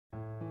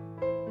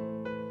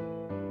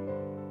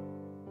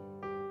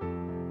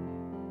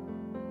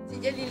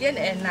DJ Lilian,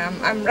 and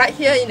I'm right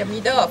here in the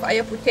middle of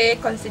Air Putih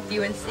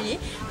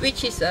constituency,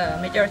 which is a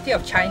majority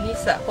of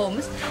Chinese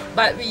homes.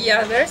 But we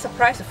are very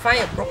surprised to find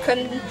a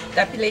broken,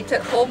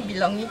 dilapidated home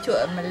belonging to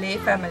a Malay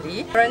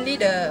family. Currently,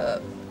 the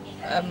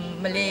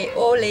Malay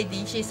old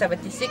lady, she's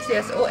 76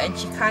 years old and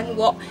she can't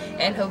walk,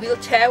 and her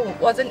wheelchair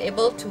wasn't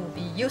able to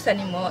be used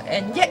anymore,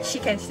 and yet she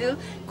can still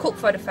cook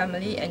for the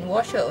family and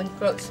wash her own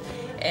clothes.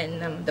 And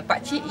the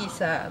Pakcik is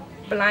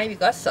blind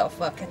because of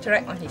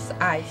cataract on his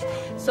eyes.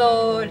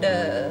 So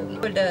the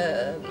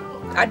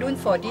ADun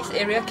for this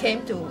area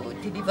came to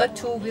deliver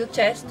 2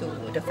 wheelchairs to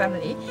the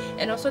family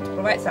and also to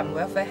provide some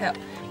welfare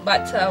help.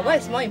 But what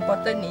is more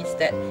important is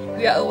that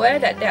we are aware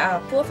that there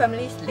are poor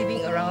families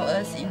living around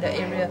us in the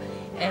area,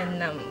 and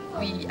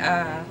we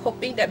are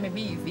hoping that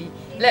maybe if we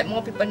let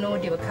more people know,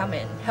 they will come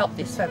and help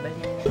this family.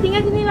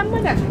 Tinggal sini lama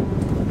tak?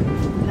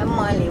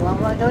 Lama ni,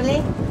 50 tahun ni.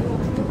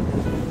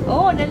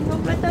 Oh, dah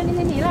 50 tahun di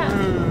sini lah.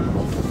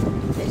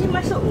 Jadi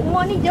masuk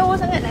rumah ni jauh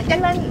sangat, nak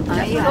jalan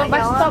nak keluar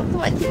bus stop tu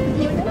makcik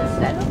pergi macam mana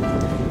selalu?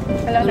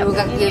 Kalau dulu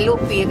kaki elok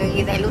pi,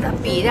 kaki tak elok tak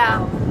pi dah.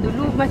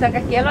 Dulu masa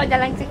kaki elok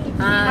jalan kaki.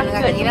 Jalan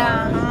kaki dah.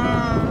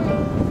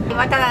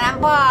 Mata tak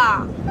nampak.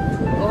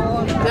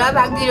 Oh, kalau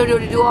bagi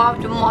dua-dua,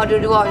 cuma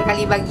dua-dua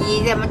sekali bagi.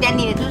 Macam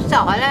ni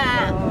susah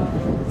lah.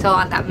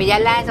 Seorang tak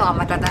berjalan, seorang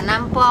mata tak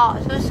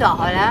nampak. Susah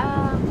lah.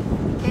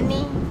 Macam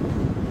ni.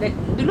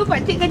 Dulu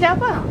pakcik kerja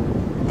apa?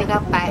 Kerja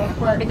kapal.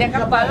 Kerja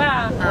kapal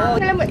lah. Oh,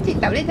 kalau makcik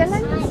tak boleh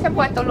jalan, siapa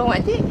nak tolong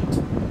makcik?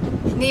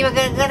 Ni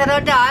pakai kereta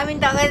roda,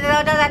 minta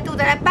kereta roda satu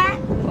tak dapat.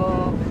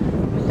 Oh,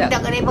 minta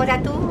kereta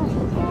satu.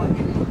 Oh,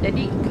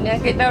 jadi dengan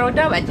kereta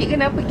roda makcik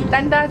kena pergi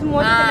tanda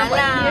semua, kena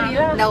buat sendiri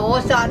lah. Dah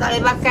rosak tak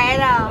boleh pakai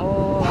dah.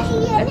 Oh.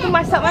 Itu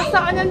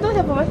masak-masak macam tu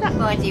siapa masak?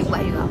 Makcik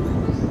buat juga.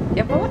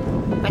 Siapa buat?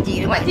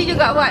 Makcik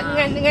juga buat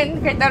dengan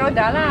kereta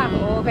roda lah.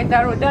 Oh,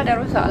 kereta roda dah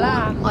rosak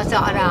lah.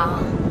 Rosak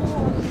dah.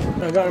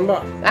 Tak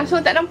nampak. Langsung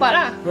tak nampak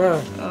lah?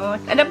 Oh,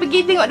 ada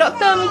pergi tengok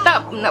doktor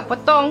minta nak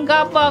potong ke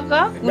apa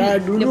ke? Dah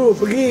dulu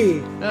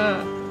pergi.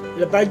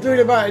 Lepas tu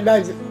dah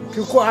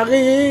cukup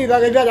hari, dah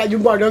kata nak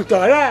jumpa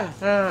doktor lah.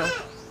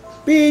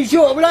 Pergi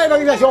esok pula,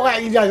 bagi dah sorak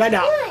kita tak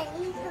ada.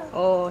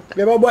 Oh.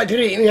 Dia buat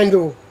trik dengan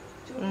tu.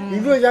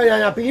 Itu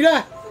jangan nak pergi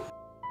lah.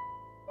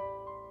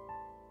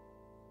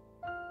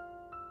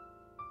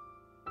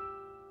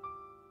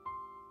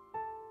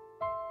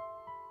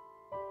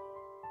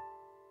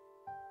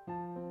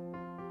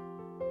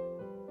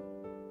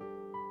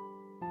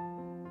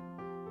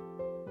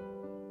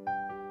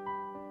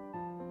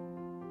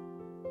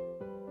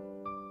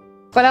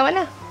 Sekolah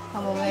mana?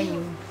 Kampung Melayu.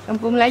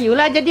 Kampung Melayu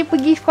lah. Jadi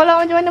pergi sekolah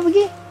macam mana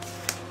pergi?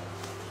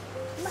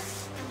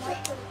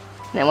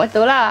 Naik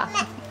motor lah.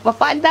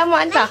 Bapa hantar,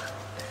 mak hantar?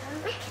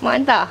 Mak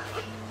hantar?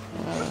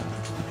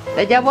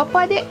 Darjah berapa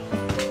adik?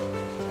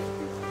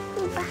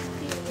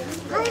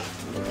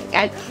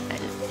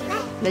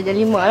 Darjah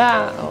 5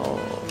 lah. Oh.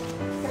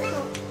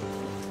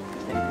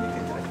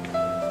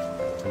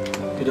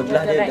 Kedua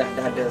belah dia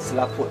dah ada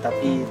selaput,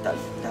 tapi dah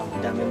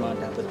memang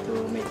dah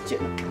betul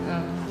macet.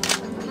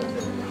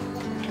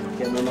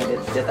 Dia memang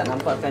dia tak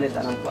nampak kan, dia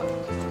tak nampak.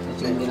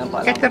 Dia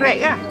nampak cataract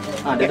lah.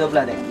 Dia dua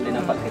belah dia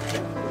nampak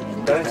cataract.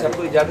 Sekarang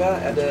siapa jaga?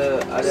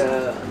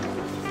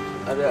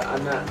 Ada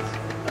anak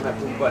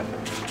perempuan.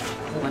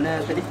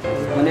 Mana tadi?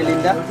 Mana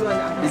Linda?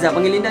 Liza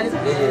panggil Linda ni.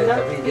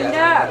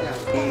 Linda.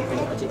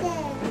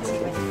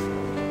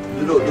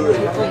 Duduk.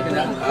 Macam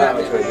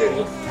je.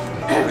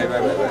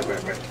 Baik.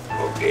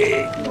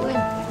 Okey.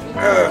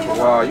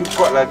 Wah, you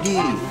kuat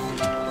lagi.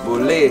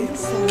 Boleh.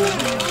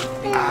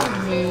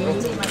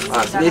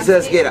 Selesa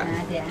sikit tak?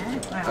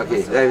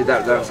 Okey,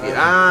 dalam sikit.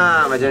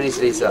 Macam ni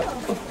selesa.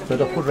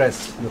 Duduk full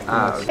rest.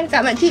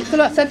 Kak makcik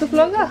satu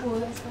keluarga?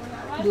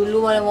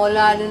 Dulu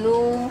mula-mula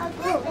dulu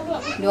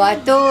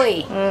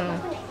 200.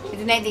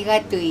 Itu naik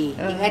 300.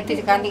 300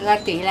 sekarang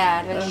 300 lah.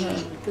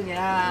 Itu je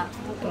lah.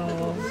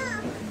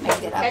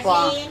 Naik tak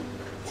apa.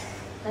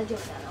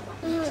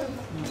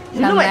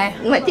 Dulu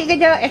makcik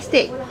kerja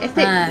estate.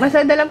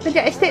 Masa dalam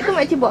kerja estate tu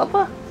makcik buat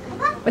apa?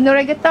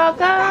 Penurai getah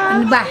ke?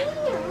 Nebah.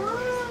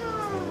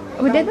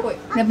 Apa dia tu?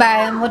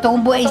 Nebah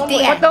potong rumput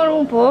estate kan. Potong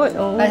rumput.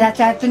 Kalau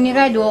satu ni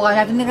kan 2 orang,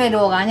 satu ni kan 2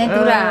 orang. Macam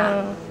tu lah.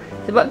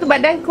 Sebab tu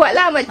badan kuat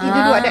lah makcik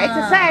dulu ada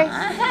exercise.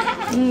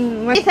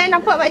 Saya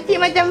nampak makcik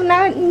macam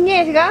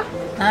nangis ke?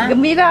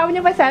 Gembira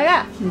punya pasal ke?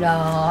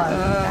 Dah.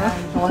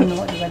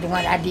 Seronok juga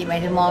tengok adik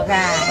main semua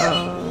kan.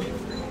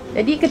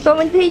 Jadi ketua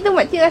menteri tu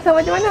makcik rasa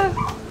macam mana?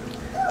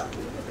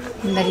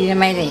 Tadi dia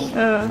main ni.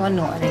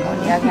 Seronok tengok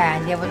dia kan.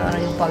 Dia pun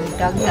orang jumpa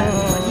kita.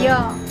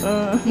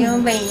 Dia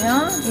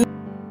baik.